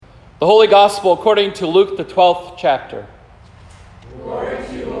The Holy Gospel according to Luke, the 12th chapter. Glory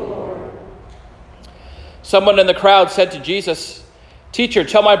to you, O Lord. Someone in the crowd said to Jesus, "Teacher,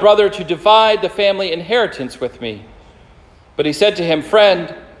 tell my brother to divide the family inheritance with me." But he said to him,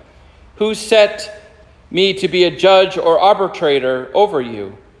 "Friend, who set me to be a judge or arbitrator over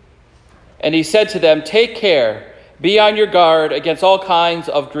you?" And he said to them, "Take care, be on your guard against all kinds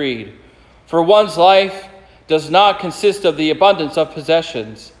of greed, for one's life does not consist of the abundance of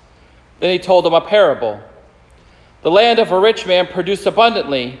possessions." Then he told them a parable. The land of a rich man produced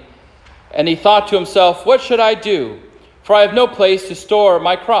abundantly, and he thought to himself, "What should I do? For I have no place to store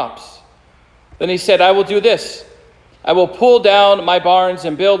my crops." Then he said, "I will do this. I will pull down my barns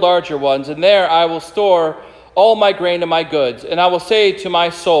and build larger ones, and there I will store all my grain and my goods. And I will say to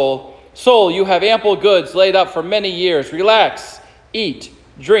my soul, 'Soul, you have ample goods laid up for many years. Relax, eat,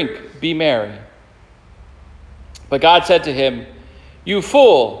 drink, be merry.' But God said to him, 'You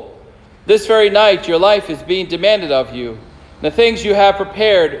fool, this very night your life is being demanded of you. The things you have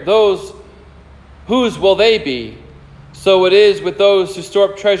prepared, whose will they be? So it is with those who store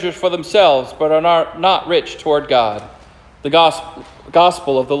up treasures for themselves, but are not rich toward God.'" The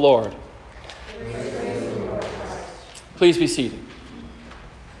gospel of the Lord. Please be seated.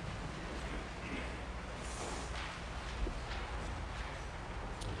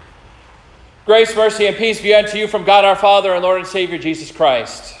 Grace, mercy, and peace be unto you from God our Father and Lord and Savior Jesus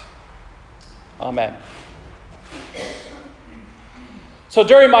Christ. Amen. So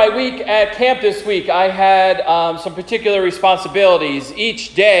during my week at camp this week, I had some particular responsibilities.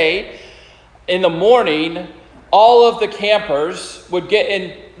 Each day in the morning, all of the campers would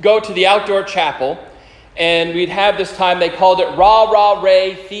go to the outdoor chapel, and we'd have this time, they called it Rah Rah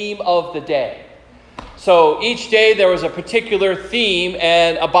Ray, theme of the day. So each day there was a particular theme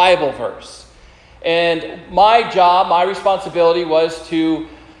and a Bible verse. And my job, my responsibility was to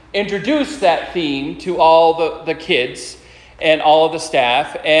introduce that theme to all the kids and all of the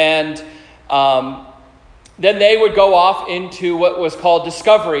staff. And then they would go off into what was called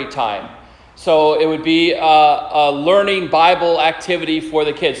discovery time. So it would be a learning Bible activity for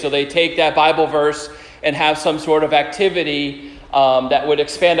the kids. So they take that Bible verse and have some sort of activity that would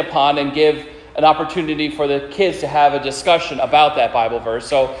expand upon and give an opportunity for the kids to have a discussion about that Bible verse.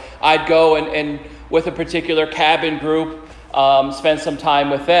 So I'd go and with a particular cabin group, spend some time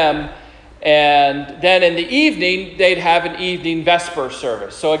with them. And then in the evening, they'd have an evening Vesper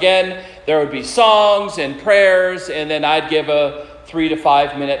service. So again, there would be songs and prayers, and then I'd give a 3 to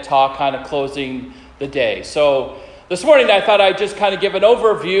 5 minute talk kind of closing the day. So this morning I thought I'd just kind of give an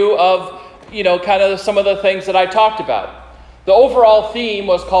overview of, kind of some of the things that I talked about. The overall theme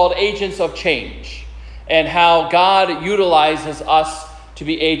was called Agents of Change, and how God utilizes us to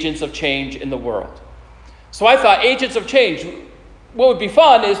be agents of change in the world. So I thought agents of change, what would be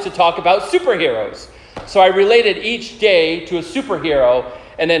fun is to talk about superheroes. So I related each day to a superhero,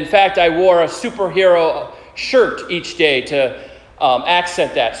 and in fact I wore a superhero shirt each day to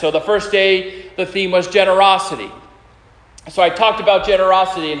accent that. So the first day the theme was generosity. So I talked about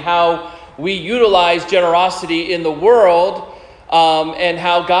generosity and how we utilize generosity in the world, and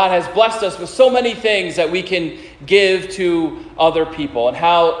how God has blessed us with so many things that we can give to other people, and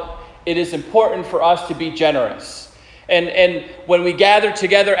how it is important for us to be generous. And when we gather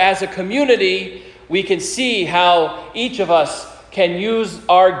together as a community, we can see how each of us can use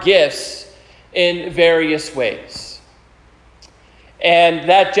our gifts in various ways. And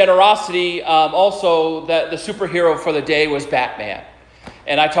that generosity, also, that the superhero for the day was Batman.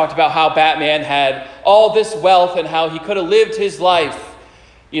 And I talked about how Batman had all this wealth and how he could have lived his life,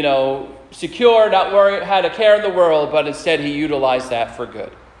 secure, not had a care in the world, but instead he utilized that for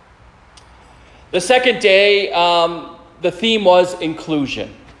good. The second day, the theme was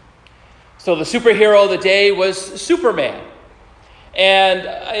inclusion. So the superhero of the day was Superman. And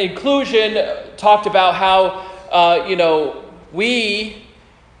inclusion talked about how, we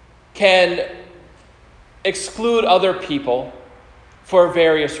can exclude other people for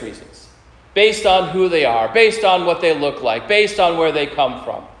various reasons, based on who they are, based on what they look like, based on where they come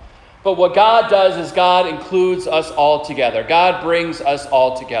from. But what God does is God includes us all together. God brings us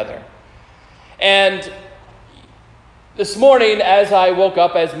all together. And this morning, as I woke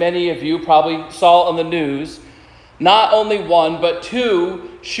up, as many of you probably saw on the news, not only one, but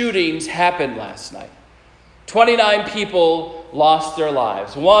 2 shootings happened last night. 29 people lost their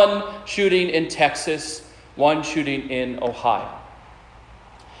lives. 1 shooting in Texas, 1 shooting in Ohio.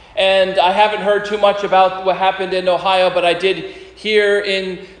 And I haven't heard too much about what happened in Ohio, but I did hear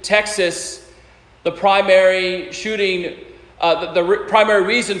in Texas the primary shooting, the primary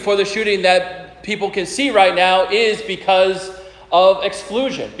reason for the shooting that people can see right now is because of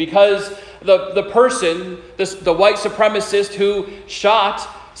exclusion, because the person, the white supremacist who shot,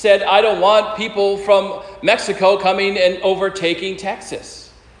 said, I don't want people from Mexico coming and overtaking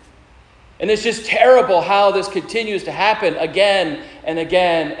Texas. And it's just terrible how this continues to happen again and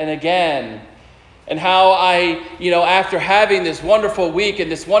again and again. And how after having this wonderful week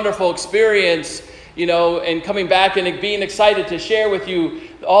and this wonderful experience, and coming back and being excited to share with you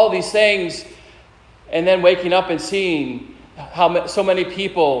all these things, and then waking up and seeing how so many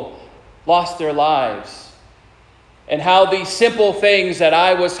people lost their lives. And how these simple things that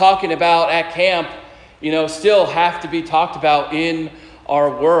I was talking about at camp, still have to be talked about in our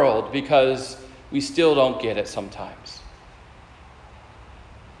world, because we still don't get it sometimes.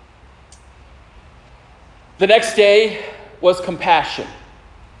 The next day was compassion.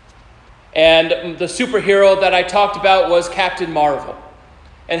 And the superhero that I talked about was Captain Marvel.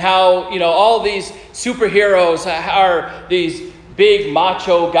 And how, all these superheroes are these big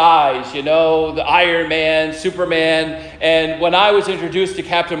macho guys, the Iron Man, Superman. And when I was introduced to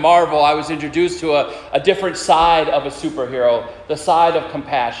Captain Marvel, I was introduced to a different side of a superhero, the side of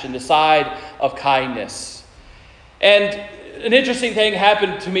compassion, the side of kindness. And an interesting thing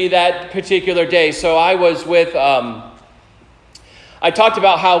happened to me that particular day. So I was with, I talked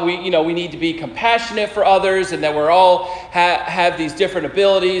about how we need to be compassionate for others, and that we're all have these different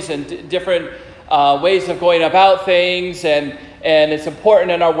abilities and different ways of going about things, and it's important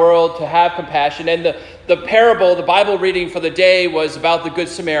in our world to have compassion. And the parable, the Bible reading for the day, was about the Good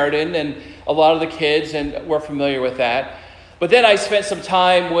Samaritan, and a lot of the kids, and we're familiar with that. But then I spent some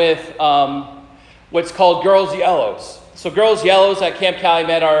time with what's called Girls Yellows. So Girls Yellows at Camp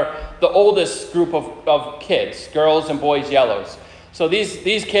Calumet are the oldest group of kids, Girls and Boys Yellows. So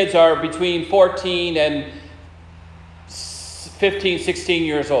these kids are between 14 and 15, 16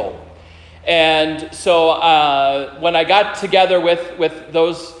 years old. And so when I got together with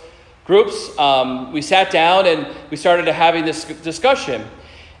those groups, we sat down and we started having this discussion.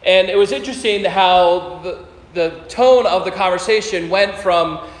 And it was interesting how the tone of the conversation went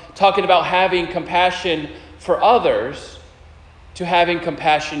from talking about having compassion for others to having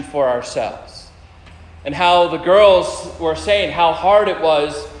compassion for ourselves. And how the girls were saying how hard it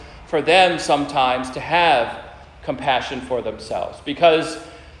was for them sometimes to have compassion for themselves, because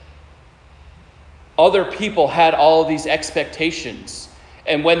other people had all these expectations.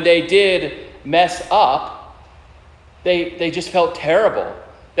 And when they did mess up, they just felt terrible.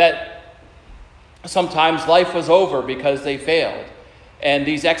 That sometimes life was over because they failed. And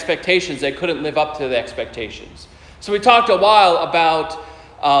these expectations, they couldn't live up to the expectations. So we talked a while about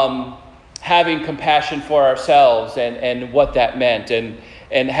having compassion for ourselves and what that meant.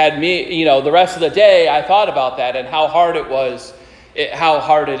 And had me, the rest of the day, I thought about that and how hard it was, how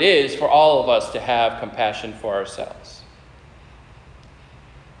hard it is for all of us to have compassion for ourselves.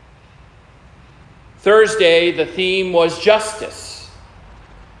 Thursday, the theme was justice.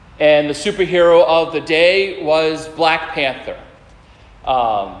 And the superhero of the day was Black Panther.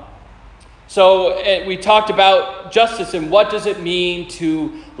 So we talked about justice and what does it mean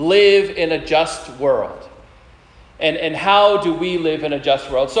to live in a just world. And how do we live in a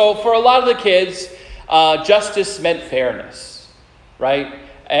just world? So for a lot of the kids, justice meant fairness, right?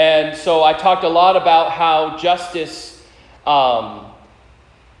 And so I talked a lot about how justice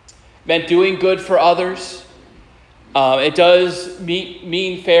meant doing good for others. It does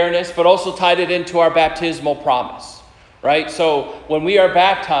mean fairness, but also tied it into our baptismal promise, right? So when we are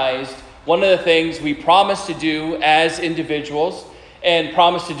baptized, one of the things we promise to do as individuals and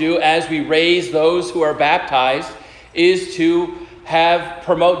promise to do as we raise those who are baptized is to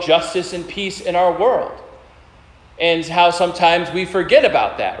promote justice and peace in our world. And how sometimes we forget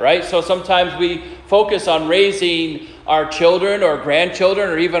about that, right? So sometimes we focus on raising our children or grandchildren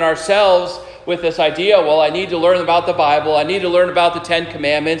or even ourselves with this idea, well, I need to learn about the Bible, I need to learn about the Ten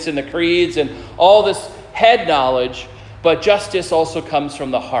Commandments and the creeds and all this head knowledge, but justice also comes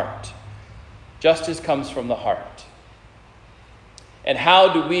from the heart. Justice comes from the heart. And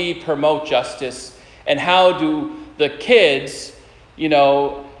how do we promote justice? And how do the kids,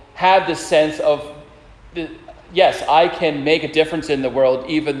 have this sense of, yes, I can make a difference in the world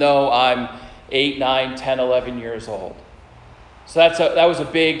even though I'm 8, 9, 10, 11 years old. So that was a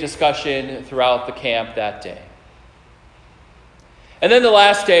big discussion throughout the camp that day. And then the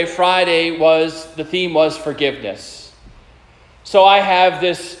last day, Friday, the theme was forgiveness. So I have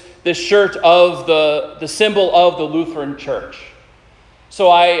this shirt of the symbol of the Lutheran Church. So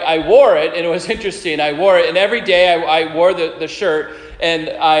I wore it, and it was interesting. I wore it, and every day I wore the shirt, and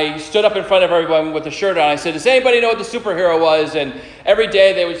I stood up in front of everyone with the shirt on. I said, does anybody know what the superhero was? And every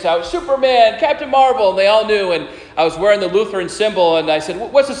day they would shout, Superman, Captain Marvel, and they all knew. And I was wearing the Lutheran symbol, and I said,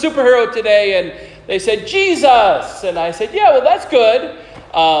 what's the superhero today? And they said, Jesus. And I said, yeah, well, that's good.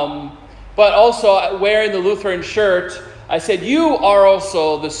 But also wearing the Lutheran shirt, I said, you are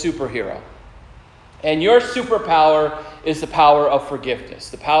also the superhero. And your superpower is the power of forgiveness,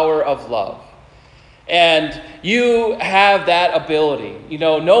 the power of love. And you have that ability. You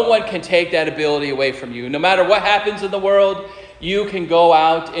know, no one can take that ability away from you. No matter what happens in the world, you can go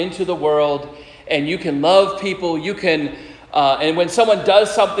out into the world and you can love people. You can, and when someone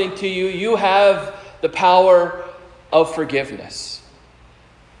does something to you, you have the power of forgiveness.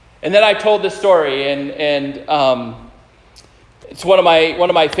 And then I told this story, and it's one of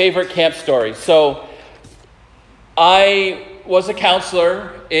my favorite camp stories. So I was a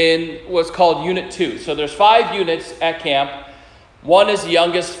counselor in what's called Unit 2. So there's 5 units at camp. 1 is the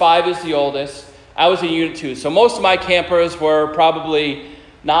youngest, 5 is the oldest. I was in Unit 2. So most of my campers were probably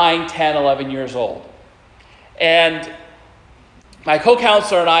 9, 10, 11 years old. And my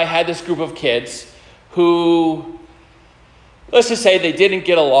co-counselor and I had this group of kids who, let's just say, they didn't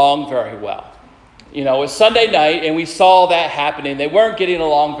get along very well. You know, it was Sunday night, and we saw that happening. They weren't getting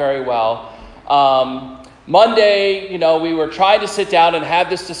along very well. Monday, you know, we were trying to sit down and have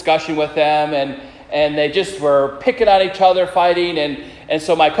this discussion with them, and they just were picking on each other, fighting. And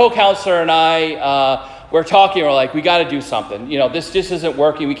so my co-counselor and I were talking. We're like, we got to do something. You know, this just isn't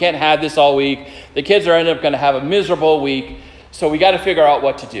working. We can't have this all week. The kids are ended up going to have a miserable week. So we got to figure out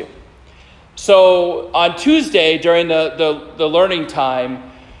what to do. So on Tuesday, during the learning time,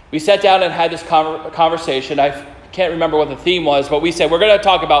 we sat down and had this conversation. I can't remember what the theme was, but we said we're going to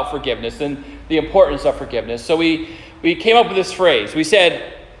talk about forgiveness and the importance of forgiveness. So we came up with this phrase. We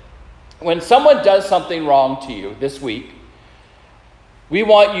said, when someone does something wrong to you this week, we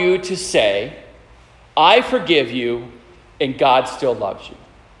want you to say, I forgive you, and God still loves you.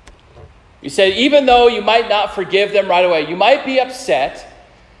 You said, even though you might not forgive them right away, you might be upset,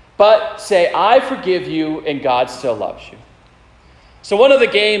 but say, I forgive you, and God still loves you. So one of the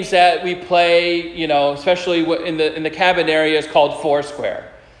games that we play, you know, especially in the cabin area, is called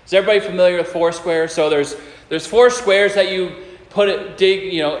Foursquare. Is everybody familiar with Foursquare? So there's 4 squares that you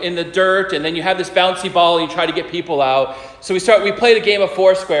dig, you know, in the dirt, and then you have this bouncy ball and you try to get people out. So we played a game of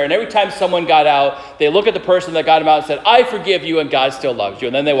Foursquare, and every time someone got out, they look at the person that got him out and said, I forgive you, and God still loves you.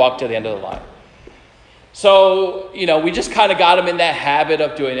 And then they walk to the end of the line. So, you know, we just kind of got them in that habit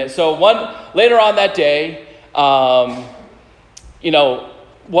of doing it. So later on that day, you know,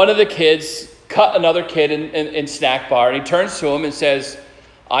 one of the kids cut another kid in snack bar, and he turns to him and says,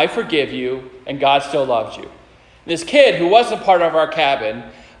 I forgive you, and God still loves you. This kid, who wasn't part of our cabin,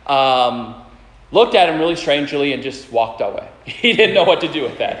 looked at him really strangely and just walked away. He didn't know what to do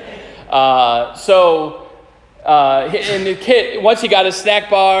with that. And the kid, once he got his snack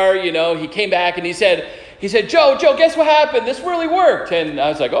bar, you know, he came back and he said, Joe, guess what happened? This really worked. And I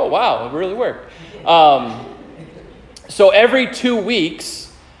was like, oh, wow, it really worked. So every 2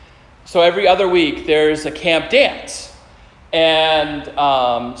 weeks, so every other week, there's a camp dance. And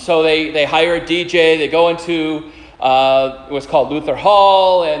so they hire a DJ. They go into what's called Luther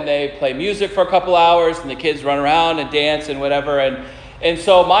Hall, and they play music for a couple hours, and the kids run around and dance and whatever. And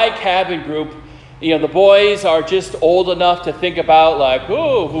so my cabin group, you know, the boys are just old enough to think about, like,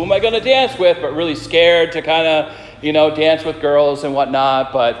 ooh, who am I going to dance with? But really scared to kind of, you know, dance with girls and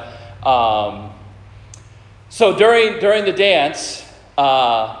whatnot. But so during the dance,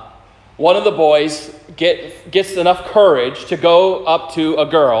 one of the boys gets enough courage to go up to a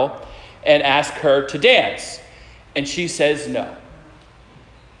girl and ask her to dance. And she says no.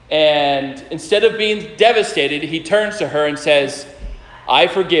 And instead of being devastated, he turns to her and says, I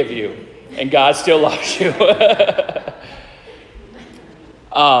forgive you, and God still loves you.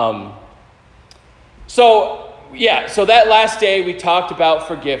 So that last day we talked about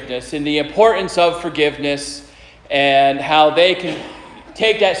forgiveness and the importance of forgiveness and how they can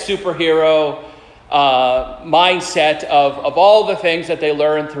take that superhero mindset of all the things that they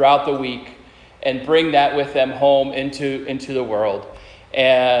learn throughout the week and bring that with them home into the world.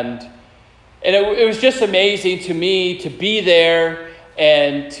 And it was just amazing to me to be there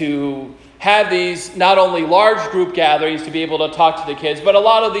and to have these not only large group gatherings to be able to talk to the kids, but a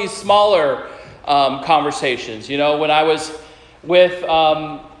lot of these smaller conversations. You know, when I was with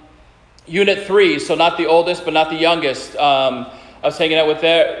Unit 3, so not the oldest, but not the youngest, I was hanging out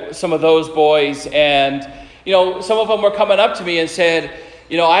with some of those boys, and, you know, some of them were coming up to me and said,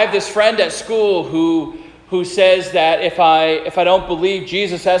 you know, I have this friend at school who says that if I don't believe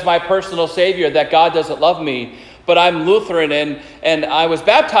Jesus as my personal Savior, that God doesn't love me. But I'm Lutheran, and I was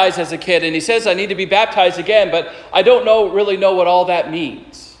baptized as a kid, and he says I need to be baptized again, but I don't really know what all that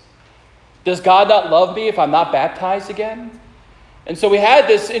means. Does God not love me if I'm not baptized again? And so we had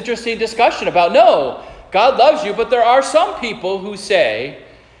this interesting discussion about, no, God loves you, but there are some people who say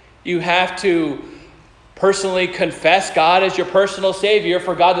you have to personally confess God as your personal Savior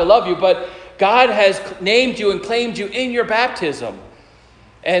for God to love you, but God has named you and claimed you in your baptism,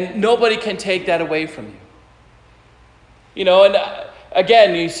 and nobody can take that away from you. You know, and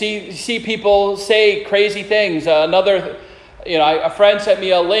again, you see people say crazy things. A friend sent me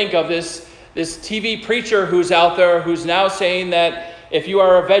a link of this TV preacher who's out there who's now saying that if you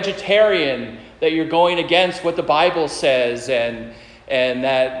are a vegetarian, that you're going against what the Bible says, and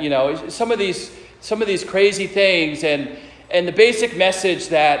that, you know, some of these crazy things, and the basic message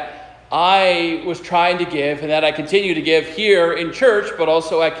that I was trying to give and that I continue to give here in church, but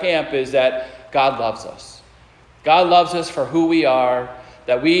also at camp, is that God loves us. God loves us for who we are,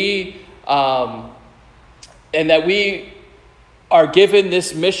 that we are given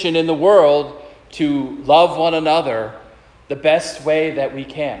this mission in the world to love one another the best way that we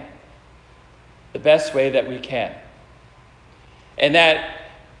can. The best way that we can. And that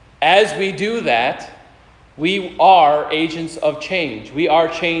as we do that, we are agents of change. We are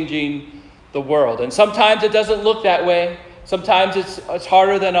changing the world. And sometimes it doesn't look that way. Sometimes it's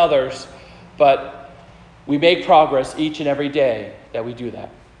harder than others. But we make progress each and every day that we do that.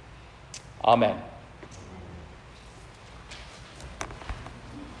 Amen.